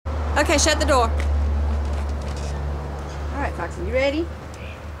Okay, shut the door. All right, Foxy, you ready?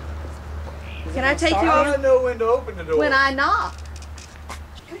 Can I take you I over? don't know when to open the door. When I knock.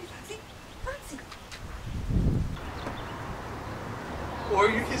 Come here, Foxy. Foxy. Or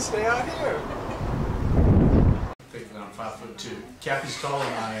you can stay out here. Thinking I'm 5'2". Kathy's taller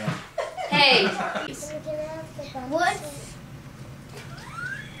than I am. Hey. What?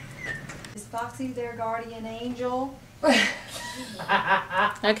 Is Foxy their guardian angel?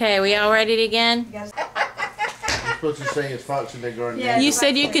 Okay, we all ready again? You're supposed to say it's Foxy and Cathy. Yeah, You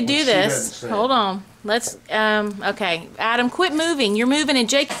said you could do She this. doesn't say it. Hold on. Let's, okay. Adam, quit moving. You're moving and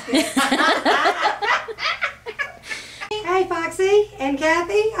Jake. Hey, Foxy and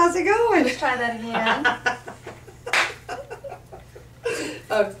Cathy, how's it going? Let's try that again.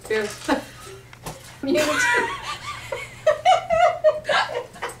 Oh, here.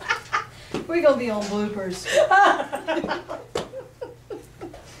 We're gonna be on bloopers.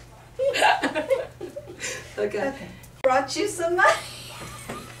 Okay. Brought you some money.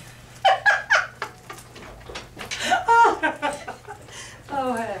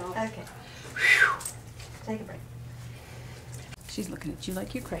 Oh hell. Okay. Take a break. She's looking at you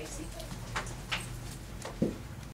like you're crazy.